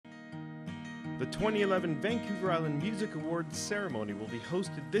The 2011 Vancouver Island Music Awards ceremony will be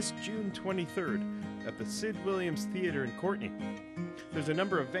hosted this June 23rd at the Sid Williams Theatre in Courtenay. There's a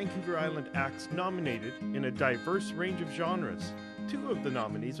number of Vancouver Island acts nominated in a diverse range of genres. Two of the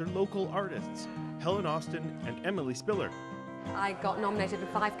nominees are local artists, Helen Austin and Emily Spiller. I got nominated in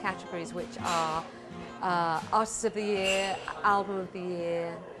 5 categories, which are Artist of the Year, Album of the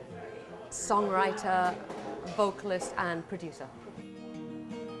Year, Songwriter, Vocalist and Producer.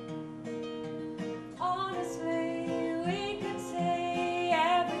 Honestly, we could say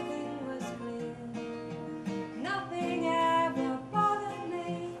everything was clear. Nothing ever bothered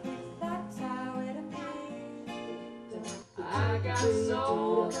me, that's how it appeared. I got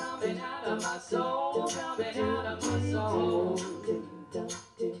soul coming out of my soul, coming out of my soul.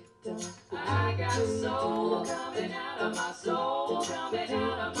 I got soul coming out of my soul, coming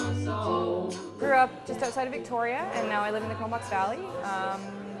out of my soul. Grew up just outside of Victoria, and now I live in the Comox Valley.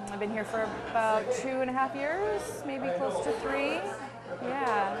 I've been here for about 2.5 years, maybe close to 3.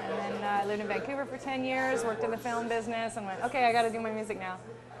 Yeah, and then I lived in Vancouver for 10 years, worked in the film business, and went, okay, I got to do my music now.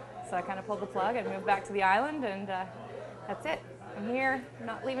 So I kind of pulled the plug and moved back to the island, and that's it. I'm here,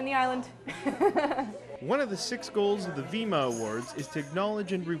 not leaving the island. One of the 6 goals of the VIMA Awards is to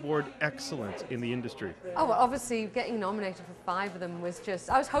acknowledge and reward excellence in the industry. Oh, well, obviously getting nominated for 5 of them was just,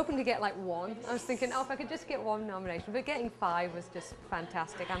 I was hoping to get like 1. I was thinking, oh, if I could just get 1 nomination, but getting 5 was just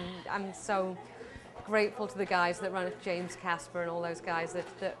fantastic. I'm so grateful to the guys that run it, James Casper and all those guys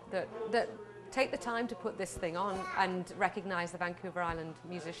that take the time to put this thing on and recognize the Vancouver Island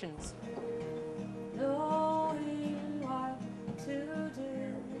musicians. Knowing what to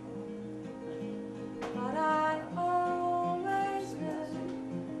do, but I always knew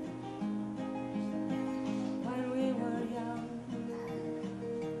when we were young.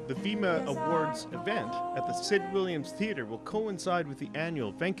 The VIMA Awards event at the Sid Williams Theatre will coincide with the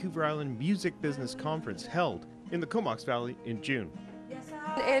annual Vancouver Island Music Business Conference held in the Comox Valley in June.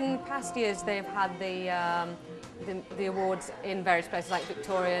 In past years, they've had the awards in various places like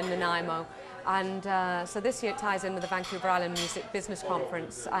Victoria and Nanaimo. And so this year it ties in with the Vancouver Island Music Business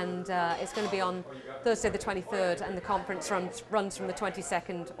Conference, and it's going to be on Thursday the 23rd, and the conference runs from the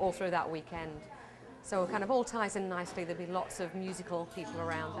 22nd all through that weekend. So it kind of all ties in nicely. There'll be lots of musical people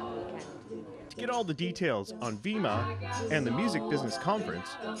around that weekend. To get all the details on VIMA and the Music Business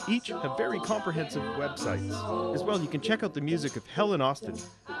Conference, each have very comprehensive websites. As well, you can check out the music of Helen Austin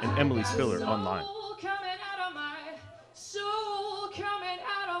and Emily Spiller online.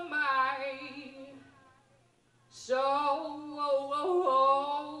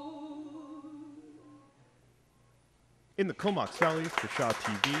 In the Comox Valley for Shaw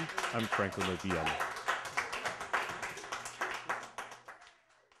TV, I'm Franco Novielli.